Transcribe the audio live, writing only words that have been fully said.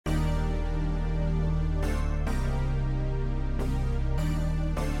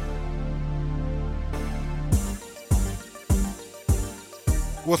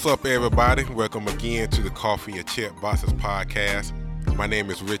What's up, everybody? Welcome again to the Coffee and Chat Boxes podcast. My name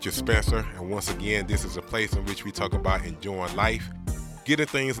is Richard Spencer, and once again, this is a place in which we talk about enjoying life, getting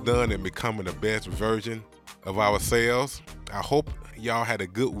things done, and becoming the best version of ourselves. I hope y'all had a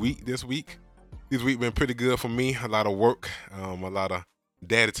good week this week. This week been pretty good for me. A lot of work, a lot of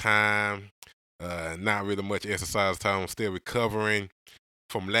daddy time, not really much exercise time. I'm still recovering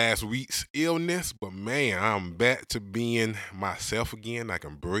from last week's illness, but man, I'm back to being myself again. I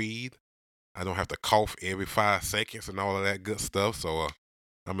can breathe. I don't have to cough every 5 seconds and all of that good stuff. So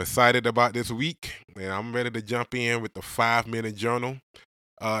I'm excited about this week, and I'm ready to jump in with the 5 minute journal.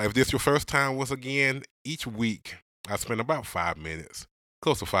 If this your first time, once again, each week I spend about 5 minutes,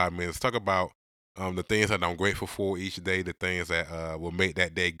 close to 5 minutes, talk about the things that I'm grateful for each day, the things that will make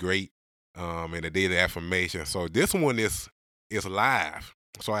that day great, and the daily affirmation. So this one is live.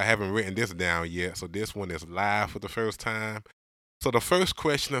 So I haven't written this down yet. So this one is live for the first time. So the first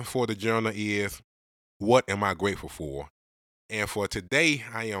question for the journal is, what am I grateful for? And for today,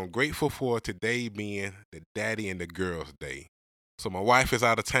 I am grateful for today being the daddy and the girls day. So my wife is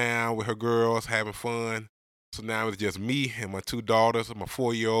out of town with her girls having fun. So now it's just me and my two daughters, my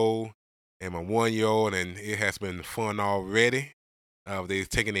 4-year-old and my 1-year-old, and it has been fun already. They're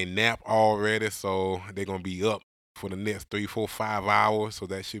taking a nap already, so they're gonna be up for the next 3, 4, 5 hours. So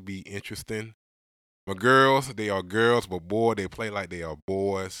that should be interesting. My girls, they are girls, but boy, they play like they are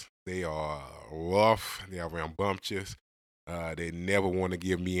boys. They are rough. They are rambunctious. They never want to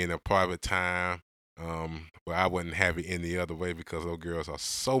give me any private time. But I wouldn't have it any other way because those girls are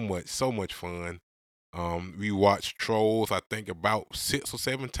so much fun. We watched Trolls, I think, about 6 or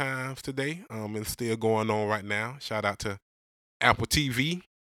 7 times today. And still going on right now. Shout out to Apple TV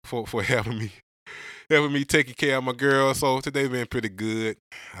for helping me taking care of my girls. So today been pretty good.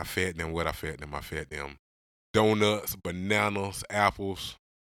 I fed them what I fed them. I fed them donuts, bananas, apples,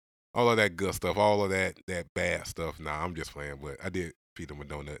 all of that good stuff, all of that bad stuff. Nah, I'm just playing, but I did feed them a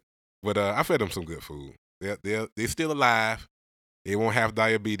donut. But I fed them some good food. They're still alive. They won't have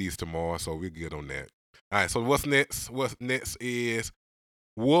diabetes tomorrow, so we're good on that. All right, so what's next? What's next is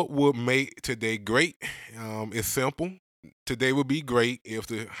what would make today great? It's simple. Today would be great if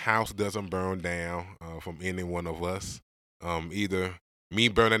the house doesn't burn down from any one of us. Either me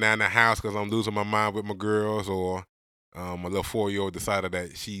burning down the house because I'm losing my mind with my girls, or my little 4-year-old decided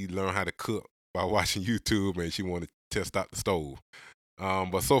that she learned how to cook by watching YouTube and she wanted to test out the stove.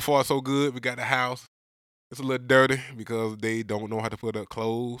 But so far, so good. We got the house. It's a little dirty because they don't know how to put up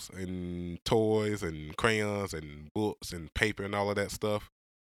clothes and toys and crayons and books and paper and all of that stuff.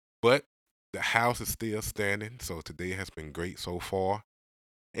 But the house is still standing, so today has been great so far.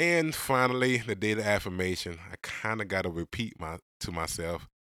 And finally, the daily affirmation. I kind of got to repeat to myself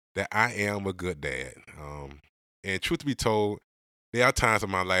that I am a good dad. And truth be told, there are times in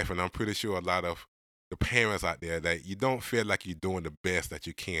my life, and I'm pretty sure a lot of the parents out there, that you don't feel like you're doing the best that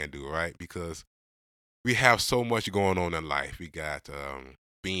you can do, right? Because we have so much going on in life. We got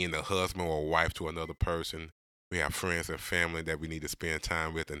being a husband or wife to another person. We have friends and family that we need to spend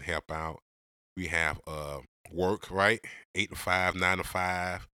time with and help out. We have work, right? 8 to 5, 9 to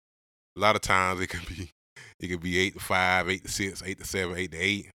 5. A lot of times it could be 8 to 5, 8 to 6, 8 to 7, 8 to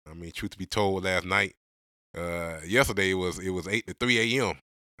 8. I mean, truth be told, last night, yesterday it was 8 to 3 a.m.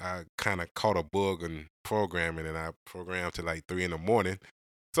 I kind of caught a bug in programming, and I programmed to like 3 in the morning.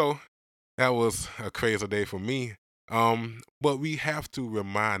 So that was a crazy day for me. But we have to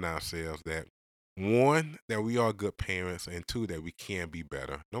remind ourselves that, one, that we are good parents, and two, that we can be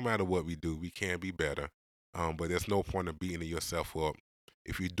better. No matter what we do, we can be better. But there's no point of beating yourself up.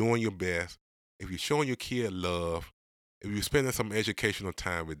 If you're doing your best, if you're showing your kid love, if you're spending some educational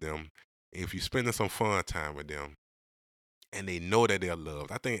time with them, if you're spending some fun time with them, and they know that they're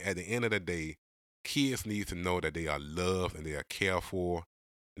loved. I think at the end of the day, kids need to know that they are loved and they are cared for,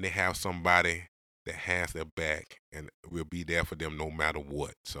 and they have somebody that has their back and will be there for them no matter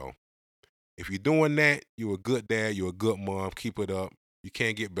what. So if you're doing that, you're a good dad, you're a good mom. Keep it up. You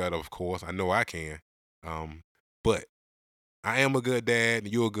can't get better, of course. I know I can. But I am a good dad,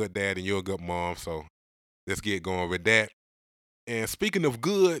 and you're a good dad, and you're a good mom. So let's get going with that. And speaking of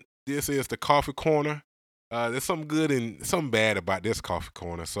good, this is the coffee corner. There's something good and something bad about this coffee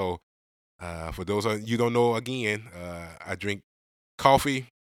corner. So for those of you don't know, again, I drink coffee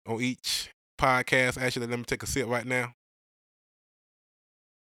on each podcast. Actually, let me take a sip right now.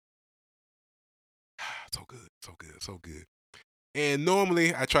 So good, so good, so good. And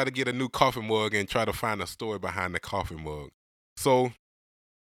normally I try to get a new coffee mug and try to find a story behind the coffee mug. So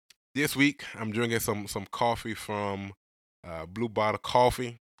this week I'm drinking some coffee from Blue Bottle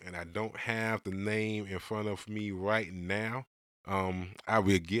Coffee, and I don't have the name in front of me right now. I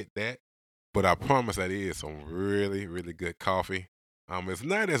will get that, but I promise that it is some really, really good coffee. It's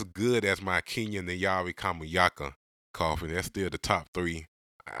not as good as my Kenyan Nyari Kamuyaka coffee. That's still the top three.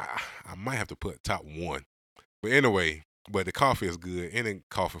 I might have to put top one. But anyway, but the coffee is good. Any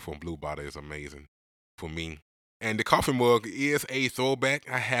coffee from Blue Bottle is amazing for me. And the coffee mug is a throwback.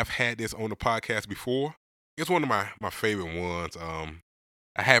 I have had this on the podcast before. It's one of my favorite ones.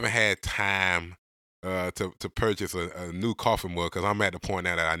 I haven't had time to purchase a new coffee mug because I'm at the point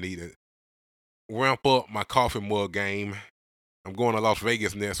now that I need to ramp up my coffee mug game. I'm going to Las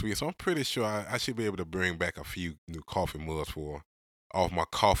Vegas next week, so I'm pretty sure I should be able to bring back a few new coffee mugs for all of my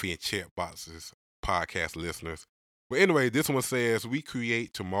coffee and chat boxes podcast listeners. But anyway, this one says we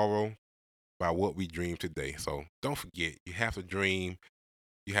create tomorrow by what we dream today. So don't forget, you have to dream.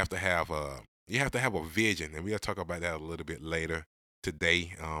 You have to have a vision, and we'll talk about that a little bit later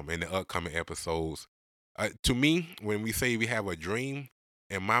today in the upcoming episodes. To me, when we say we have a dream,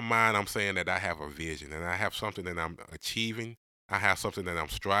 in my mind, I'm saying that I have a vision and I have something that I'm achieving. I have something that I'm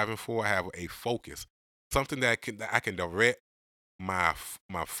striving for. I have a focus, something that I can direct my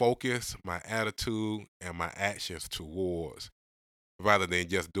focus, my attitude, and my actions towards, rather than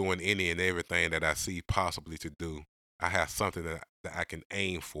just doing any and everything that I see possibly to do. I have something that I can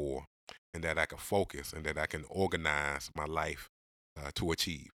aim for, and that I can focus, and that I can organize my life to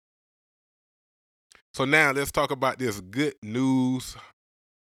achieve. So now let's talk about this good news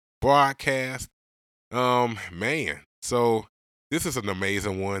broadcast. Man, so this is an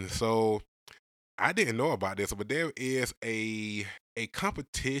amazing one. So I didn't know about this, but there is a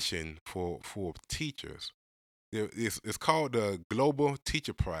competition for teachers. It's called the Global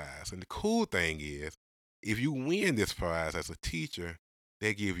Teacher Prize, and the cool thing is, if you win this prize as a teacher,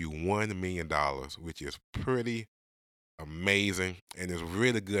 they give you $1 million, which is pretty amazing and it's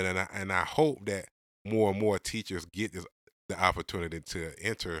really good. And I hope that more and more teachers get the opportunity to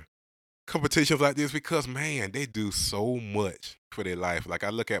enter competitions like this because man, they do so much for their life. Like I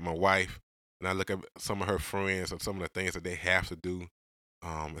look at my wife and I look at some of her friends and some of the things that they have to do,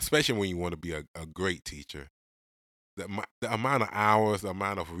 especially when you want to be a great teacher. The amount of hours, the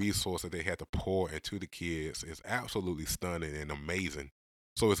amount of resources they had to pour into the kids is absolutely stunning and amazing.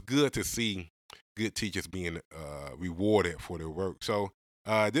 So it's good to see good teachers being rewarded for their work. So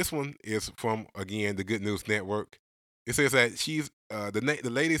this one is from again the Good News Network. It says that the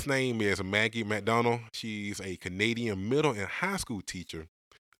lady's name is Maggie McDonald. She's a Canadian middle and high school teacher.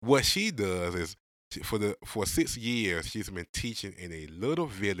 What she does is for 6 years she's been teaching in a little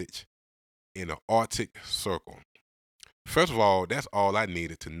village in the Arctic Circle. First of all, that's all I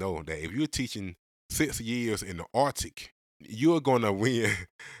needed to know. That if you're teaching 6 years in the Arctic, you're gonna win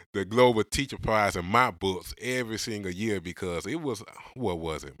the Global Teacher Prize in my books every single year because it was what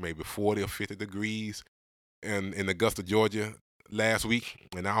was it, maybe 40 or 50 degrees in Augusta, Georgia last week,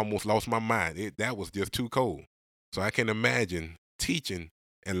 and I almost lost my mind. That was just too cold. So I can imagine teaching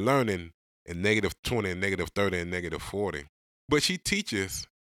and learning in -20 and -30 and -40. But she teaches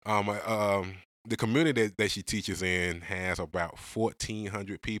the community that she teaches in has about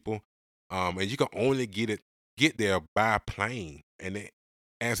 1,400 people, and you can only get there by plane. And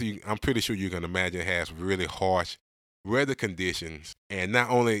I'm pretty sure you can imagine, it has really harsh weather conditions, and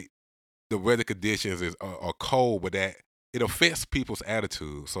not only the weather conditions are cold, but that it affects people's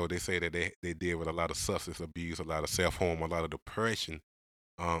attitude. So they say that they deal with a lot of substance abuse, a lot of self harm, a lot of depression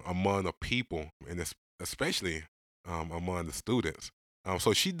among the people, and especially among the students.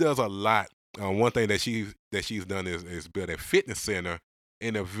 So she does a lot. One thing that she's done is build a fitness center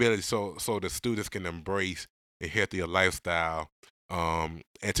in a village, so the students can embrace a healthier lifestyle, and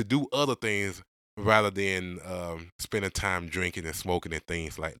to do other things rather than spending time drinking and smoking and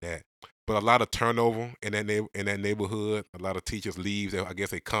things like that. But a lot of turnover in that neighborhood. A lot of teachers leave. I guess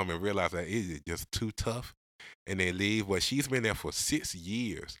they come and realize that it is just too tough and they leave. But she's been there for 6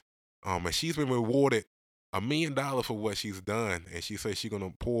 years, and she's been rewarded $1 million for what she's done. And she says she's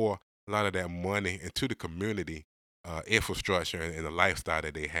gonna pour a lot of that money into the community infrastructure and the lifestyle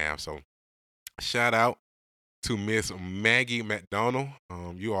that they have. So shout out to Miss Maggie McDonald.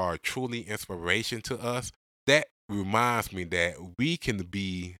 You are truly inspiration to us. That reminds me that we can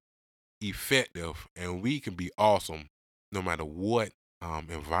be effective and we can be awesome no matter what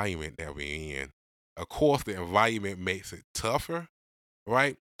environment that we're in. Of course, the environment makes it tougher,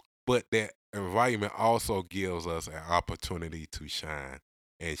 right? But that environment also gives us an opportunity to shine.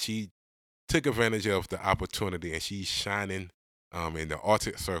 And she took advantage of the opportunity and she's shining in the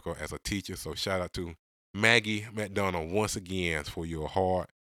Arctic Circle as a teacher. So shout out to Maggie McDonald once again for your hard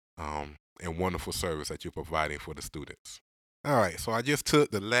and wonderful service that you're providing for the students. All right, so I just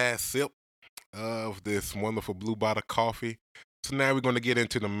took the last sip of this wonderful Blue Bottle coffee. So now we're going to get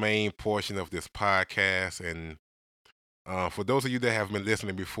into the main portion of this podcast. And for those of you that have been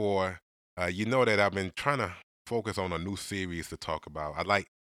listening before, you know that I've been trying to focus on a new series to talk about. I like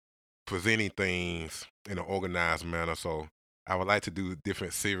presenting things in an organized manner. So I would like to do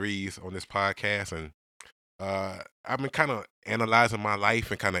different series on this podcast. And I've been kind of analyzing my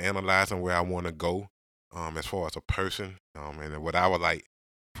life and kind of analyzing where I want to go as far as a person, and what I would like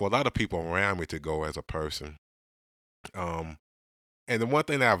for a lot of people around me to go as a person. Um, and the one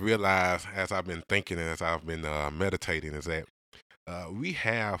thing that I've realized as I've been thinking and as I've been meditating is that we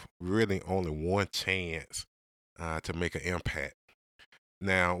have really only one chance to make an impact.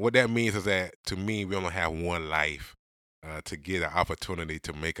 Now, what that means is that to me, we only have one life to get an opportunity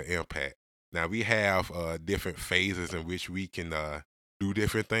to make an impact. Now, we have different phases in which we can do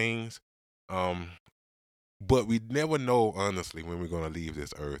different things, um, but we never know honestly when we're going to leave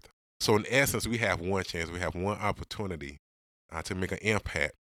this earth. So, in essence, we have one chance, we have one opportunity to make an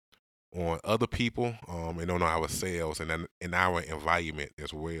impact on other people and on ourselves and in our environment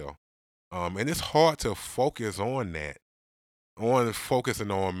as well. And it's hard to focus on that, on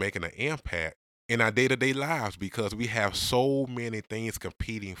focusing on making an impact in our day-to-day lives because we have so many things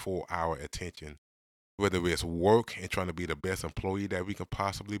competing for our attention, whether it's work and trying to be the best employee that we can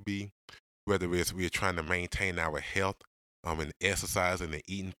possibly be, whether it's we're trying to maintain our health and exercising and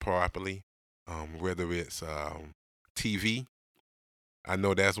eating properly, whether it's TV. I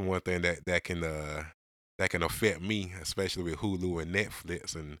know that's one thing that can affect me, especially with Hulu and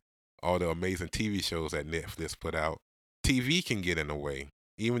Netflix and all the amazing TV shows that Netflix put out. TV can get in the way,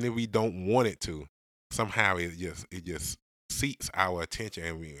 even if we don't want it to. Somehow it just seeks our attention,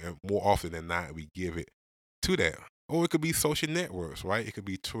 and more often than not, we give it to that. Or it could be social networks, right? It could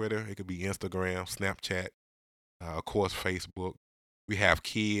be Twitter, it could be Instagram, Snapchat, of course, Facebook. We have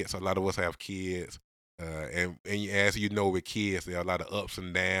kids. A lot of us have kids, and as you know, with kids, there are a lot of ups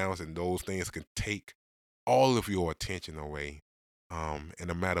and downs, and those things can take all of your attention away in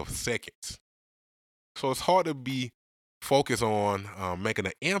a matter of seconds. So it's hard to be focused on making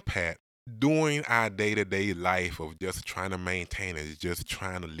an impact during our day to day life of just trying to maintain it, just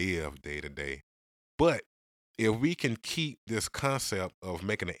trying to live day to day. But if we can keep this concept of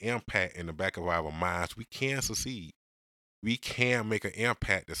making an impact in the back of our minds, we can succeed. We can make an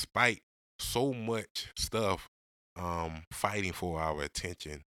impact despite so much stuff fighting for our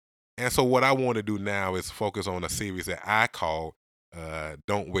attention. And so, what I want to do now is focus on a series that I call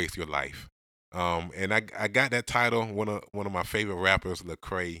 "Don't Waste Your Life." And I got that title one of my favorite rappers,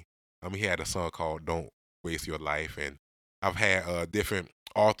 Lecrae. He had a song called "Don't Waste Your Life," and I've had different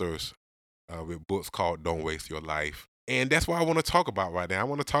authors with books called "Don't Waste Your Life," and that's what I want to talk about right now. I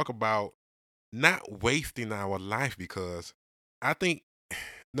want to talk about not wasting our life because I think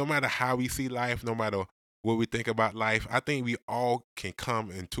no matter how we see life, no matter what we think about life, I think we all can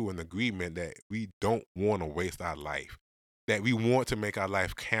come into an agreement that we don't want to waste our life, that we want to make our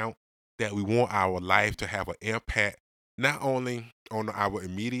life count, that we want our life to have an impact, not only on our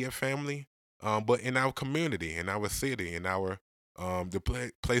immediate family, but in our community, in our city, in our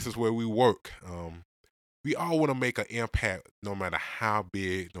places where we work. We all want to make an impact, no matter how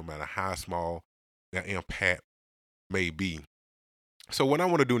big, no matter how small that impact may be. So what I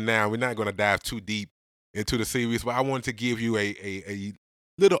want to do now, we're not going to dive too deep into the series, but I want to give you a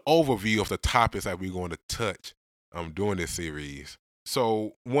little overview of the topics that we're going to touch during this series.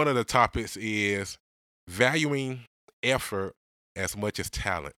 So one of the topics is valuing effort as much as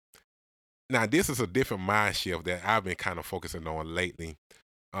talent. Now, this is a different mind shift that I've been kind of focusing on lately.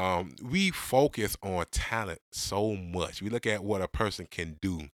 We focus on talent so much. We look at what a person can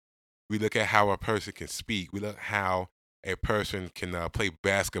do. We look at how a person can speak. We look how a person can play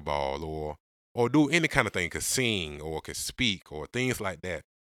basketball or do any kind of thing, can sing or can speak or things like that.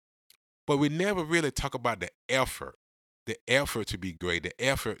 But we never really talk about the effort to be great, the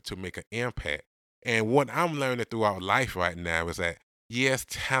effort to make an impact. And what I'm learning throughout life right now is that yes,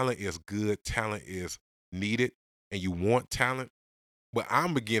 talent is good, talent is needed, and you want talent. But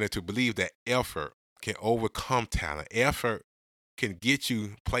I'm beginning to believe that effort can overcome talent. Effort can get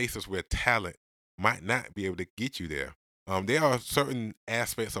you places where talent might not be able to get you there. There are certain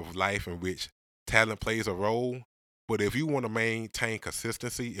aspects of life in which talent plays a role, but if you want to maintain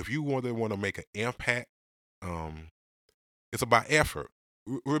consistency, if you want to make an impact, um, it's about effort.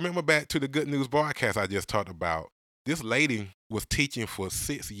 Remember back to the Good News broadcast I just talked about. This lady was teaching for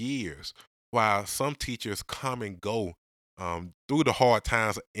 6 years, while some teachers come and go through the hard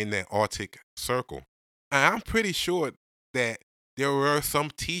times in that Arctic Circle. And I'm pretty sure that there were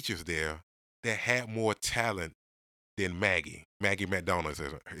some teachers there that had more talent than Maggie. Maggie McDonald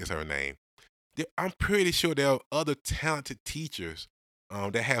is her name. I'm pretty sure there are other talented teachers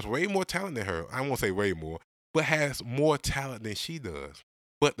that has way more talent than her. I won't say way more, but has more talent than she does.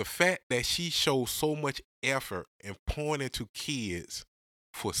 But the fact that she shows so much effort in pouring into kids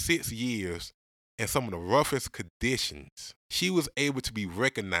for 6 years in some of the roughest conditions, she was able to be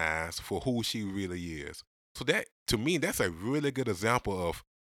recognized for who she really is. So that, to me, that's a really good example of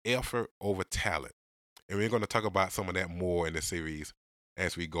effort over talent. And we're going to talk about some of that more in the series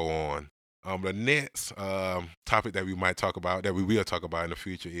as we go on. The next topic that we might talk about, that we will talk about in the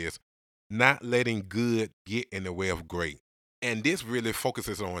future, is not letting good get in the way of great. And this really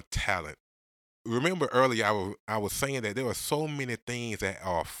focuses on talent. Remember earlier, I was saying that there are so many things that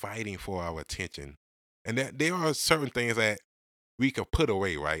are fighting for our attention, and that there are certain things that we can put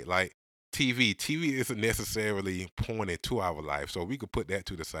away, right? Like TV. TV isn't necessarily pointing to our life, so we could put that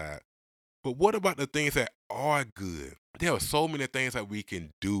to the side. But what about the things that are good? There are so many things that we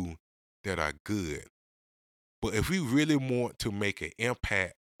can do that are good. But if we really want to make an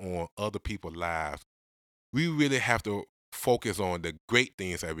impact on other people's lives, we really have to focus on the great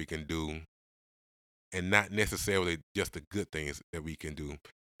things that we can do and not necessarily just the good things that we can do.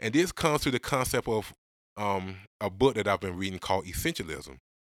 And this comes to the concept of a book that I've been reading called Essentialism.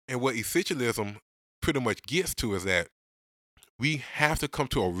 And what Essentialism pretty much gets to is that we have to come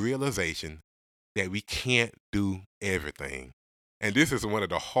to a realization that we can't do everything. And this is one of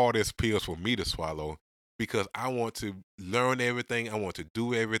the hardest pills for me to swallow because I want to learn everything. I want to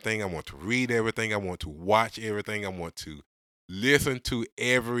do everything. I want to read everything. I want to watch everything. I want to listen to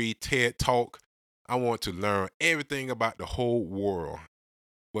every TED talk. I want to learn everything about the whole world.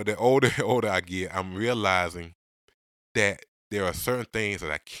 But the older and older I get, I'm realizing that there are certain things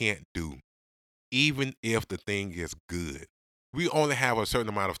that I can't do, even if the thing is good. We only have a certain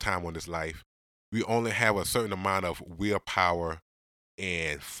amount of time on this life. We only have a certain amount of willpower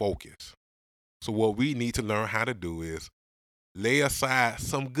and focus. So what we need to learn how to do is lay aside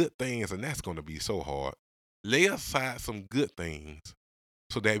some good things, and that's going to be so hard. Lay aside some good things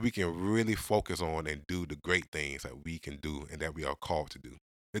so that we can really focus on and do the great things that we can do and that we are called to do.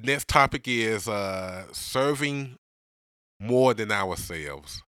 The next topic is serving more than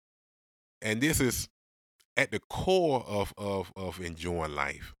ourselves. And this is at the core of enjoying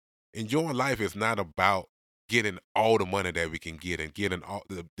life. Enjoying life is not about getting all the money that we can get and getting all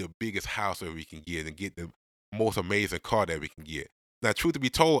the biggest house that we can get and get the most amazing car that we can get. Now, truth to be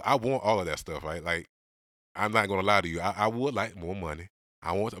told, I want all of that stuff, right? Like, I'm not gonna lie to you. I would like more money.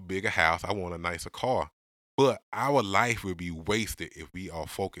 I want a bigger house. I want a nicer car. But our life will be wasted if we are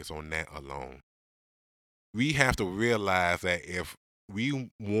focused on that alone. We have to realize that if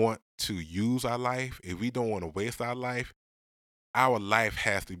we want to use our life, if we don't want to waste our life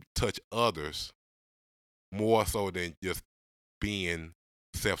has to touch others more so than just being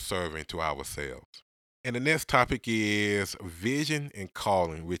self serving to ourselves. And the next topic is vision and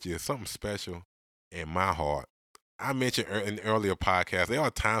calling, which is something special in my heart. I mentioned in earlier podcasts, there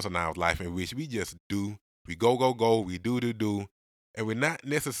are times in our life in which we just do, we go, we do, and we're not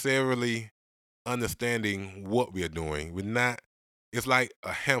necessarily understanding what we're doing. We're not, it's like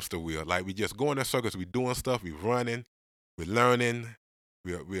a hamster wheel. Like we just go in circles, we're doing stuff, we're running, we're learning,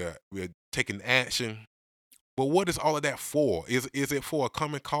 we're taking action. But what is all of that for? Is it for a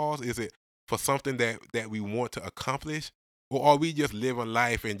common cause? Is it for something that we want to accomplish? Or are we just living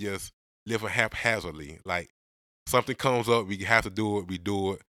life and just living haphazardly? Like something comes up, we have to do it, we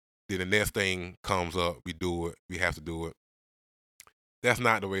do it. Then the next thing comes up, we do it, we have to do it. That's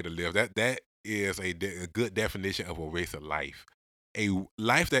not the way to live. That is a good definition of a wasted life. A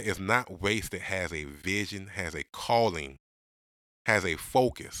life that is not wasted has a vision, has a calling, has a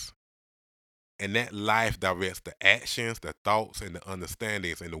focus. And that life directs the actions, the thoughts, and the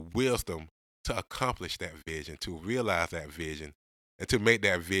understandings and the wisdom to accomplish that vision, to realize that vision, and to make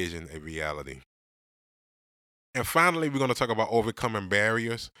that vision a reality. And finally, we're going to talk about overcoming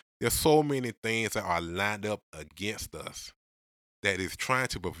barriers. There's so many things that are lined up against us that is trying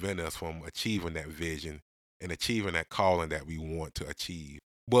to prevent us from achieving that vision and achieving that calling that we want to achieve.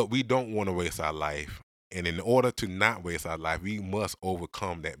 But we don't want to waste our life. And in order to not waste our life, we must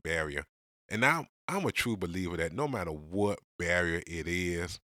overcome that barrier. And I'm a true believer that no matter what barrier it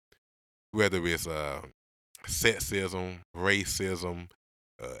is, whether it's sexism, racism,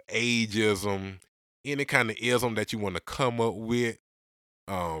 ageism, any kind of ism that you want to come up with,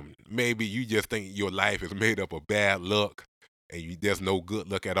 maybe you just think your life is made up of bad luck and there's no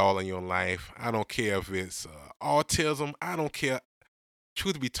good luck at all in your life. I don't care if it's autism. I don't care.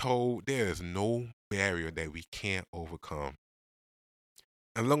 Truth be told, there is no barrier that we can't overcome.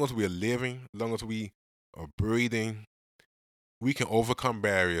 As long as we're living, as long as we are breathing, we can overcome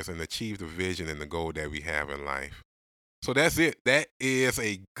barriers and achieve the vision and the goal that we have in life. So that's it. That is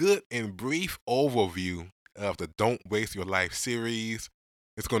a good and brief overview of the Don't Waste Your Life series.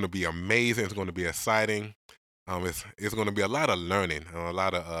 It's going to be amazing. It's going to be exciting. It's going to be a lot of learning and a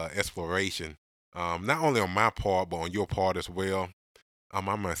lot of exploration, not only on my part, but on your part as well.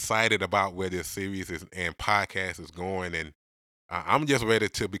 I'm excited about where this series is and podcast is going, and I'm just ready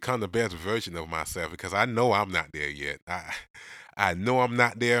to become the best version of myself because I know I'm not there yet. I know I'm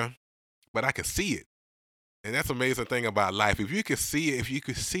not there, but I can see it. And that's the amazing thing about life. If you can see it,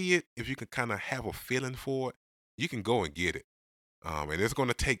 if you can kind of have a feeling for it, you can go and get it. And it's going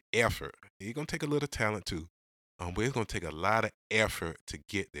to take effort. It's going to take a little talent too. But it's going to take a lot of effort to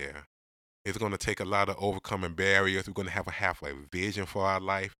get there. It's going to take a lot of overcoming barriers. We're going to have a vision for our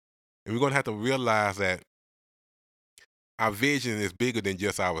life. And we're going to have to realize that our vision is bigger than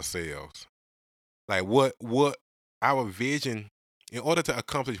just ourselves. Like what our vision, in order to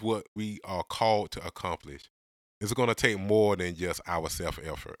accomplish what we are called to accomplish, it's going to take more than just our self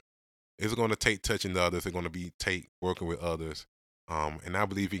effort. It's going to take touching others. It's going to be take working with others, and I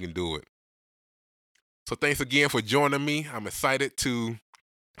believe we can do it. So thanks again for joining me. I'm excited to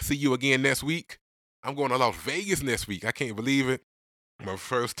see you again next week. I'm going to Las Vegas next week. I can't believe it. My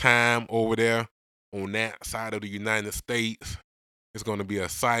first time over there on that side of the United States. It's going to be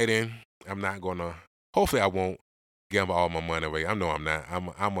exciting. I'm not going to. Hopefully, I won't gamble all my money away. I know I'm not.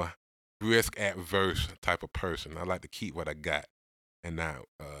 I'm a risk adverse type of person. I like to keep what I got and not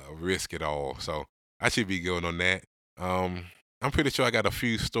risk it all. So I should be good on that. I'm pretty sure I got a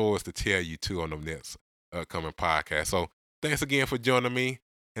few stories to tell you too on the next upcoming podcast. So thanks again for joining me,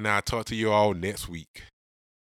 and I'll talk to you all next week.